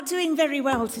Doing very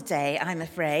well today, I'm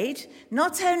afraid.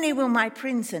 Not only will my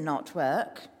printer not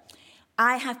work,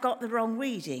 I have got the wrong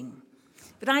reading.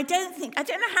 But I don't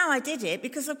know how I did it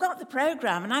because I've got the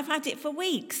programme and I've had it for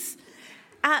weeks.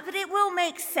 But it will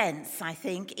make sense, I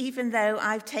think, even though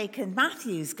I've taken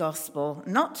Matthew's Gospel,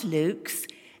 not Luke's,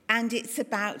 and it's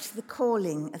about the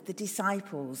calling of the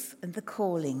disciples and the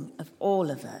calling of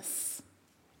all of us.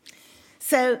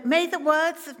 So may the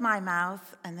words of my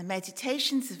mouth and the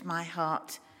meditations of my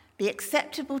heart be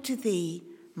acceptable to thee,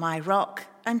 my rock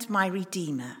and my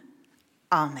redeemer.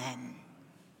 Amen.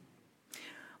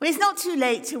 Well, it's not too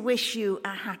late to wish you a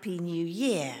happy new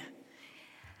year.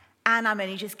 And I'm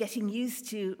only just getting used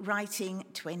to writing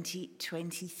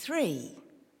 2023.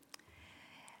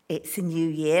 It's a new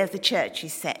year of the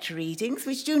church's set readings,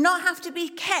 which do not have to be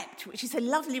kept, which is a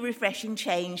lovely, refreshing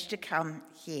change to come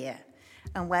here.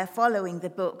 And we're following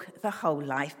the book, The Whole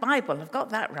Life Bible. I've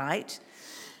got that right.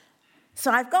 So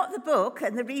I've got the book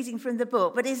and the reading from the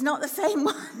book, but it's not the same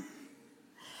one.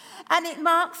 And it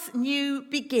marks new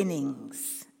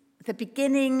beginnings, the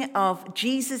beginning of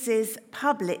Jesus'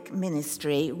 public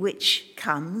ministry, which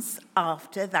comes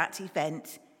after that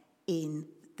event in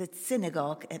the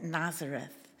synagogue at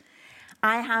Nazareth.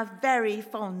 I have very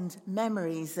fond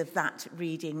memories of that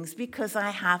readings because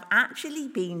I have actually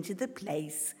been to the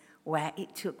place where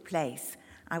it took place.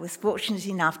 I was fortunate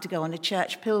enough to go on a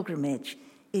church pilgrimage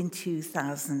in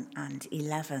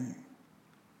 2011.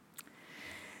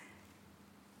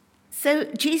 So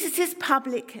Jesus'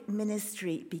 public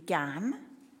ministry began.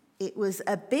 It was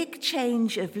a big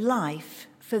change of life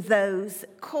for those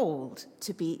called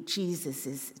to be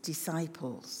Jesus'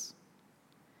 disciples.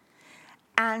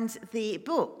 And the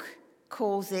book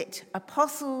calls it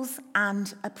Apostles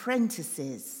and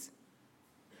Apprentices.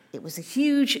 It was a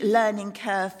huge learning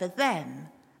curve for them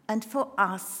and for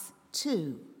us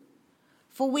too.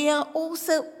 For we are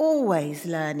also always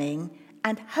learning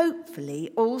and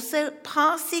hopefully also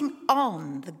passing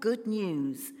on the good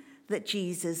news that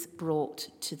Jesus brought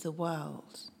to the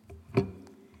world.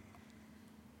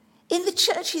 In the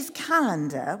church's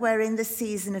calendar, we're in the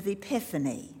season of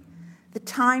Epiphany, the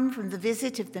time from the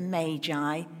visit of the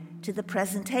Magi to the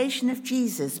presentation of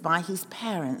Jesus by his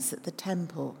parents at the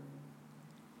temple.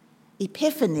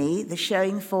 Epiphany, the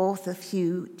showing forth of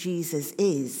who Jesus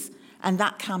is, and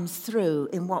that comes through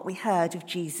in what we heard of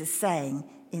Jesus saying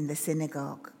in the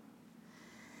synagogue.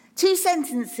 Two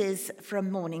sentences from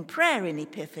morning prayer in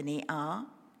Epiphany are,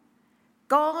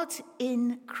 God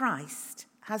in Christ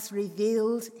has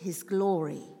revealed his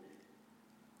glory.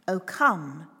 O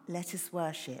come, let us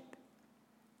worship.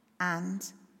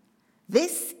 And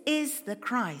this is the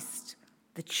Christ,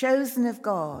 the chosen of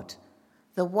God,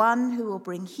 the one who will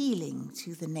bring healing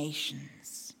to the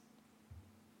nations.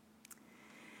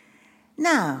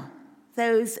 Now,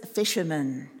 those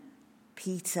fishermen,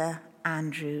 Peter,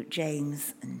 Andrew,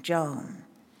 James, and John,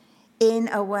 in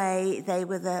a way, they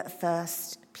were the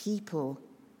first people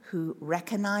who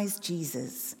recognized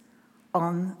Jesus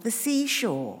on the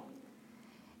seashore.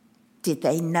 Did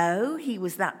they know he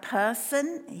was that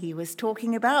person he was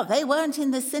talking about? They weren't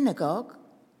in the synagogue.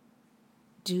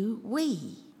 Do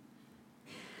we?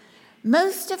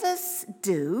 Most of us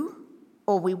do,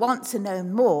 or we want to know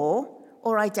more,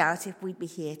 or I doubt if we'd be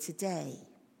here today.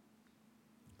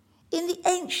 In the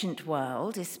ancient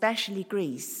world, especially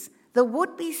Greece, the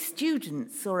would-be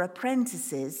students or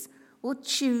apprentices would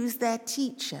choose their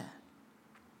teacher.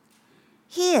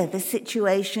 Here, the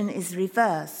situation is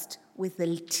reversed, with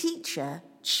the teacher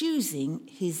choosing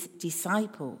his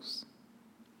disciples.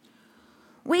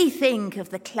 We think of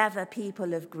the clever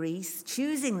people of Greece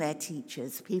choosing their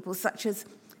teachers. People such as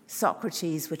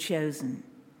Socrates were chosen.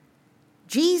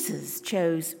 Jesus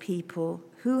chose people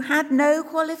who had no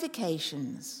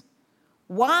qualifications.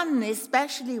 One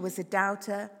especially was a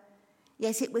doubter,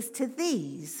 yet it was to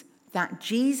these that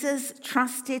Jesus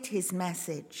trusted his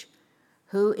message,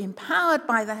 who, empowered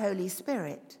by the Holy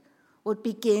Spirit, would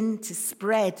begin to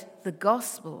spread the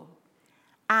gospel.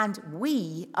 And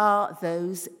we are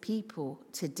those people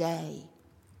today.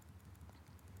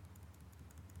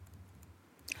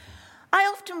 I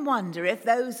often wonder if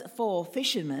those four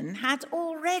fishermen had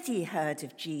already heard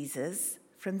of Jesus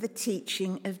from the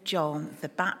teaching of John the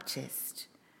Baptist,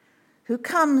 who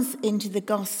comes into the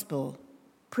gospel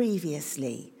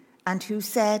previously and who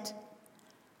said,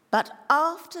 "But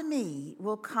after me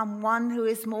will come one who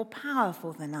is more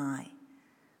powerful than I,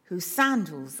 whose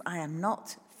sandals I am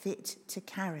not fit to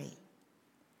carry."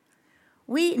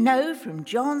 We know from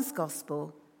John's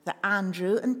gospel that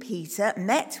Andrew and Peter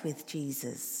met with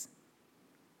Jesus.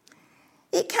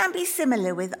 It can be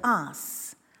similar with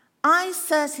us. I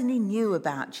certainly knew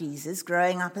about Jesus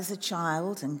growing up as a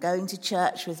child and going to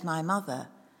church with my mother.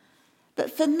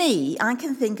 But for me, I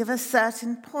can think of a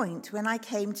certain point when I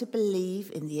came to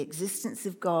believe in the existence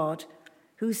of God,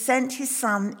 who sent his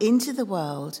Son into the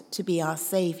world to be our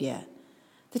Saviour,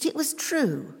 that it was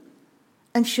true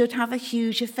and should have a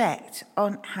huge effect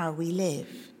on how we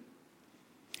live.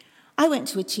 I went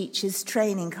to a teachers'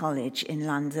 training college in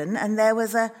London, and there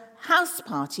was a house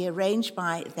party arranged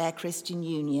by their Christian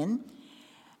Union,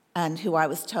 and who I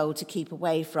was told to keep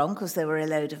away from because there were a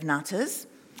load of nutters,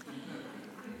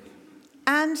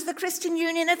 and the Christian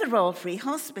Union of the Royal Free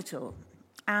Hospital.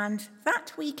 And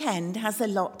that weekend has a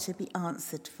lot to be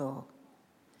answered for.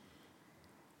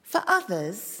 For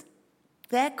others,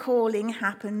 their calling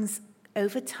happens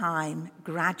over time,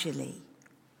 gradually.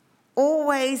 All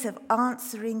ways of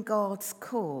answering God's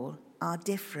call are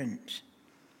different.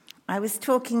 I was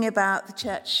talking about the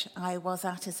church I was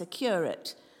at as a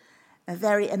curate, a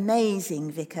very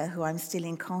amazing vicar who I'm still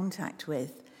in contact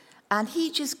with. And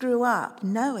he just grew up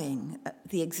knowing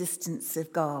the existence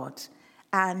of God.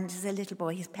 And as a little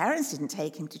boy, his parents didn't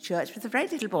take him to church, but as a very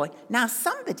little boy. Now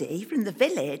somebody from the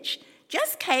village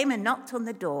just came and knocked on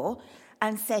the door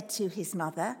and said to his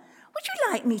mother, "Would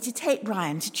you like me to take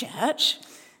Brian to church?"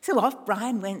 So off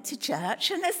Brian went to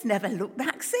church and has never looked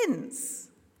back since.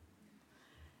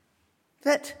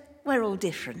 But we're all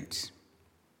different.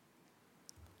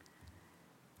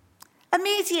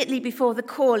 Immediately before the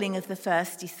calling of the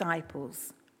first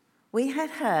disciples, we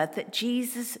had heard that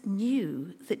Jesus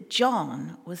knew that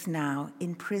John was now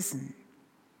in prison.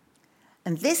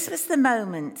 And this was the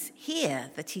moment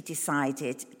here that he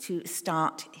decided to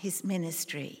start his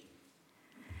ministry.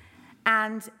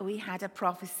 And we had a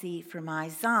prophecy from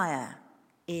Isaiah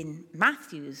in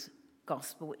Matthew's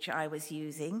gospel, which I was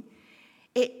using.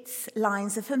 Its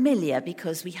lines are familiar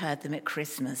because we heard them at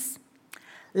Christmas.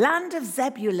 "Land of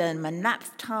Zebulun and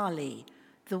Naphtali,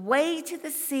 the way to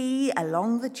the sea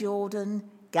along the Jordan,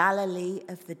 Galilee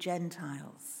of the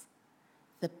Gentiles.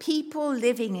 The people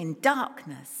living in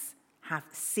darkness have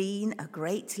seen a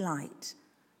great light.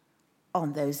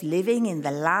 On those living in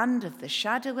the land of the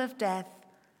shadow of death,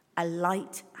 a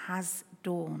light has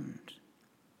dawned."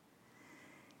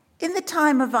 In the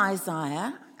time of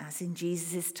Isaiah, as in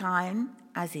Jesus' time,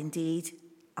 as indeed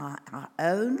our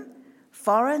own,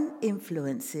 foreign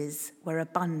influences were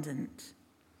abundant.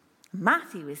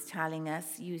 Matthew is telling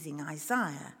us, using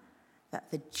Isaiah,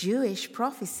 that the Jewish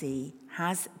prophecy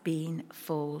has been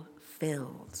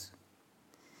fulfilled.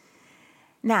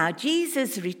 Now,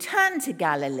 Jesus returned to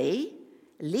Galilee,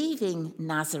 leaving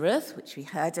Nazareth, which we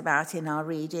heard about in our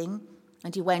reading,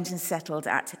 and he went and settled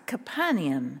at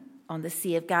Capernaum on the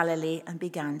Sea of Galilee and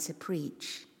began to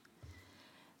preach.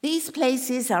 These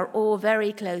places are all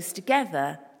very close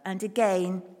together, and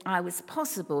again, I was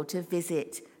possible to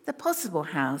visit the possible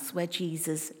house where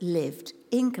Jesus lived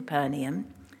in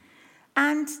Capernaum,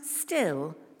 and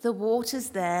still the waters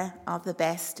there are the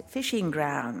best fishing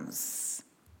grounds.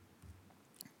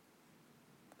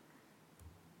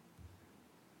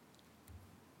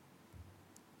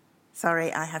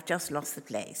 Sorry, I have just lost the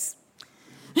place.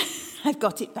 I've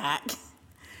got it back.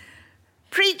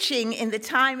 Preaching in the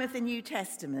time of the New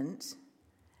Testament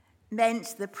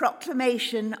meant the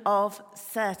proclamation of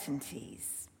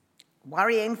certainties.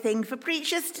 Worrying thing for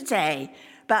preachers today,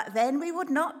 but then we would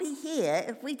not be here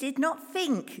if we did not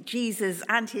think Jesus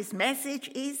and his message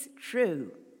is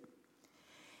true.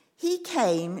 He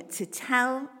came to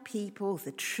tell people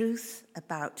the truth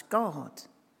about God,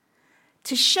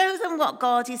 to show them what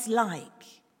God is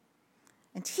like.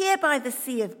 And here by the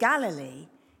Sea of Galilee,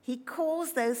 he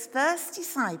calls those first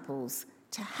disciples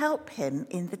to help him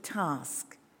in the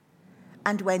task.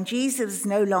 And when Jesus was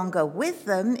no longer with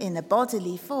them in a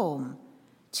bodily form,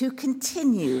 to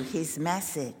continue his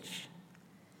message.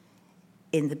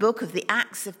 In the book of the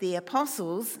Acts of the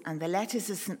Apostles and the letters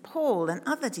of St. Paul and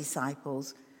other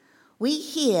disciples, we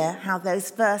hear how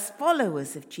those first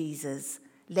followers of Jesus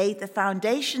laid the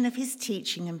foundation of his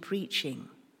teaching and preaching.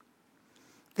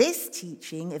 This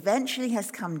teaching eventually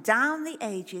has come down the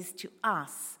ages to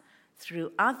us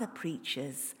through other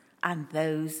preachers and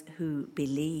those who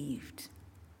believed.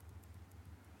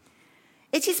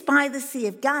 It is by the Sea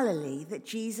of Galilee that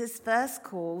Jesus first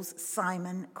calls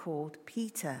Simon called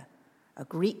Peter, a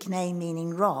Greek name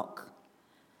meaning rock.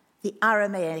 The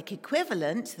Aramaic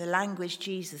equivalent, the language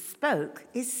Jesus spoke,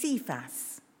 is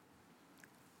Cephas.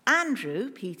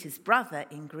 Andrew, Peter's brother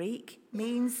in Greek,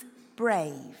 means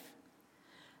brave.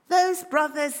 Those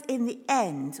brothers in the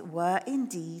end were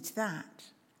indeed that.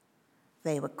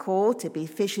 They were called to be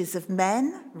fishers of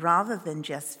men rather than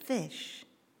just fish.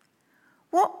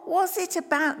 What was it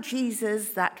about Jesus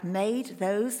that made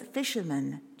those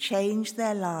fishermen change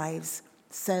their lives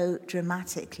so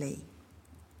dramatically?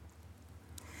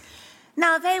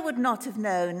 Now, they would not have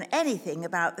known anything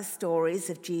about the stories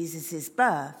of Jesus'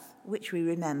 birth, which we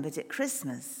remembered at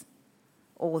Christmas,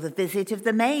 or the visit of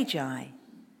the Magi,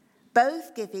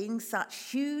 both giving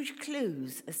such huge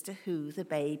clues as to who the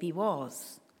baby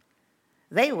was.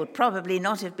 They would probably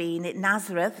not have been at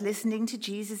Nazareth listening to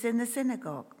Jesus in the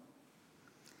synagogue.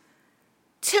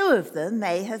 2 of them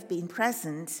may have been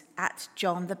present at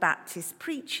John the Baptist's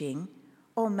preaching,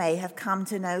 or may have come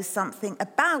to know something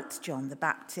about John the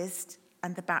Baptist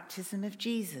and the baptism of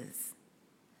Jesus.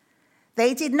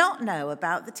 They did not know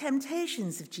about the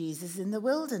temptations of Jesus in the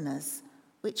wilderness,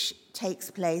 which takes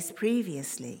place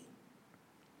previously.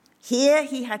 Here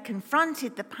he had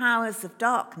confronted the powers of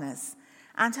darkness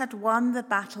and had won the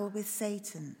battle with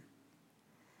Satan.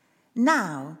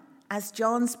 Now, as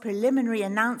John's preliminary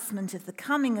announcement of the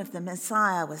coming of the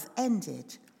Messiah was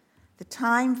ended, the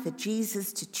time for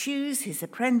Jesus to choose his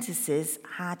apprentices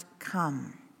had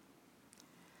come.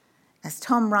 As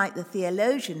Tom Wright, the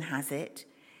theologian, has it,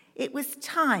 it was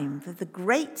time for the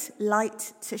great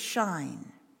light to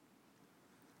shine.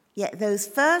 Yet those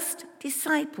first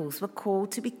disciples were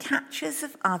called to be catchers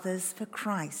of others for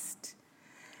Christ.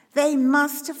 They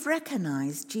must have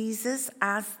recognized Jesus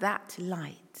as that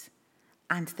light,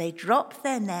 and they drop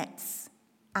their nets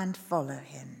and follow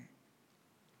him.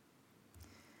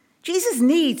 Jesus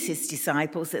needs his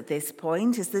disciples at this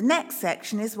point, as the next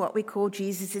section is what we call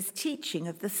Jesus' teaching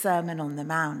of the Sermon on the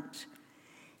Mount.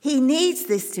 He needs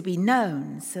this to be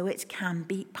known so it can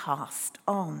be passed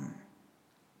on.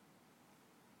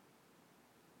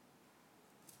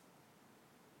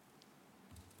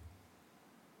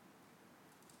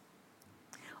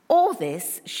 All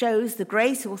this shows the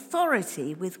great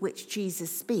authority with which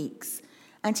Jesus speaks,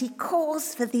 and he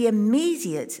calls for the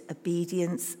immediate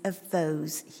obedience of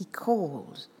those he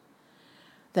called.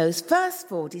 Those first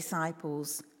 4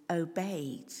 disciples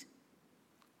obeyed.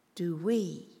 Do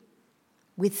we?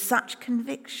 With such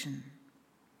conviction.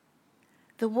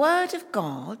 The word of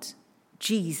God,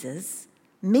 Jesus,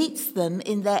 meets them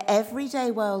in their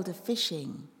everyday world of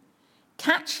fishing,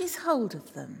 catches hold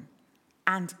of them,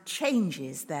 and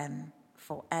changes them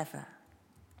forever.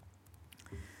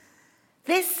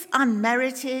 This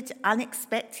unmerited,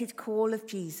 unexpected call of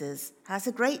Jesus has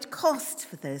a great cost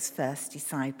for those first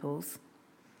disciples.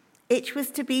 It was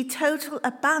to be total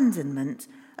abandonment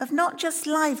of not just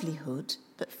livelihood,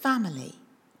 but family.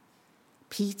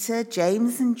 Peter,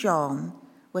 James, and John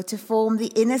were to form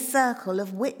the inner circle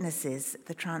of witnesses at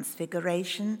the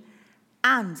Transfiguration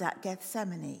and at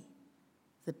Gethsemane,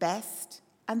 the best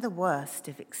and the worst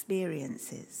of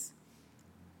experiences.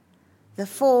 The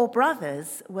 4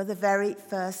 brothers were the very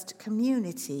first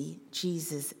community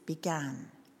Jesus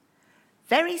began,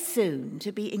 very soon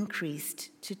to be increased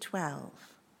to 12.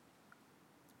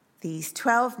 These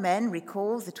 12 men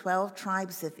recall the 12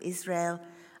 tribes of Israel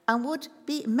and would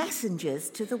be messengers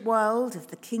to the world of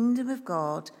the kingdom of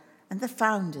God and the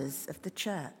founders of the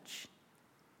church.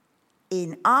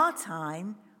 In our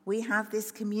time, we have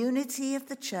this community of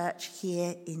the church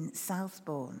here in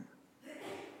Southbourne.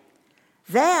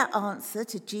 Their answer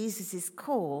to Jesus'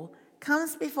 call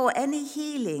comes before any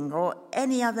healing or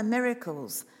any other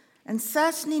miracles, and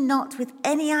certainly not with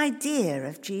any idea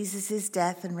of Jesus'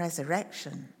 death and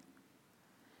resurrection.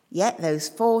 Yet those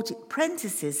 4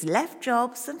 apprentices left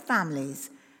jobs and families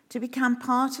to become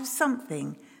part of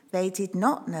something they did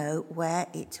not know where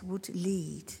it would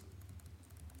lead.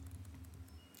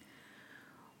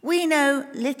 We know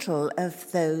little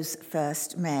of those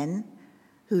first men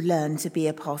who learned to be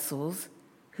apostles,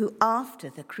 who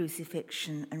after the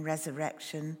crucifixion and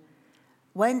resurrection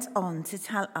went on to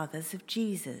tell others of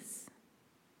Jesus.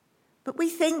 But we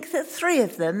think that 3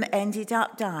 of them ended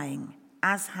up dying,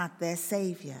 as had their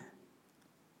Saviour.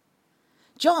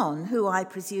 John, who I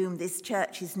presume this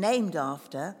church is named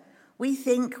after, we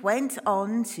think went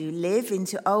on to live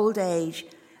into old age,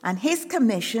 and his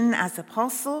commission as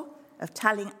apostle of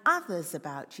telling others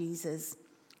about Jesus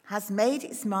has made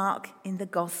its mark in the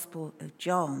Gospel of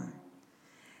John.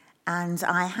 And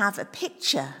I have a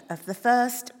picture of the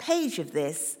first page of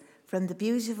this from the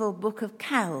beautiful Book of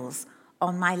Kells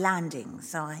on my landing,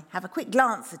 so I have a quick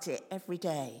glance at it every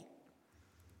day.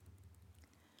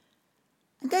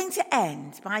 I'm going to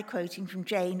end by quoting from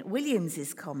Jane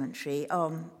Williams's commentary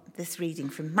on this reading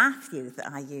from Matthew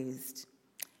that I used.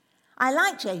 I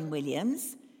like Jane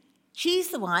Williams. She's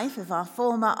the wife of our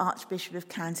former Archbishop of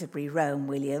Canterbury, Rowan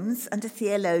Williams, and a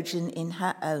theologian in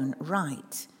her own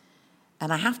right.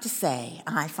 And I have to say,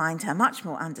 I find her much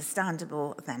more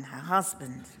understandable than her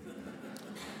husband.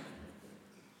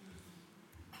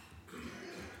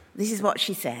 This is what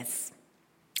she says.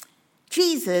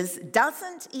 Jesus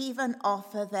doesn't even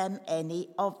offer them any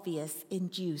obvious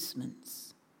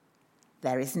inducements.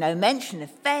 There is no mention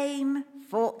of fame,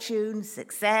 fortune,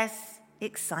 success,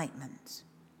 excitement.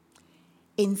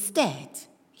 Instead,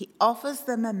 he offers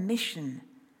them a mission,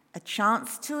 a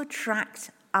chance to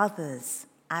attract others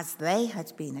as they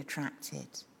had been attracted.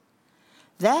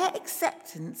 Their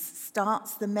acceptance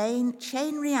starts the main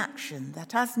chain reaction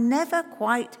that has never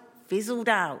quite fizzled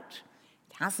out.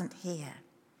 It hasn't here.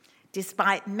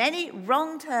 Despite many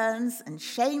wrong turns and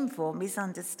shameful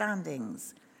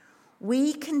misunderstandings,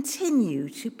 we continue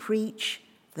to preach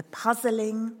the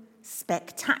puzzling,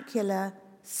 spectacular,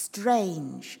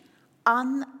 strange,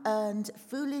 unearned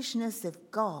foolishness of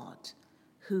God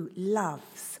who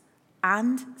loves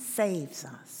and saves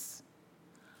us.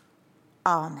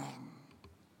 Amen.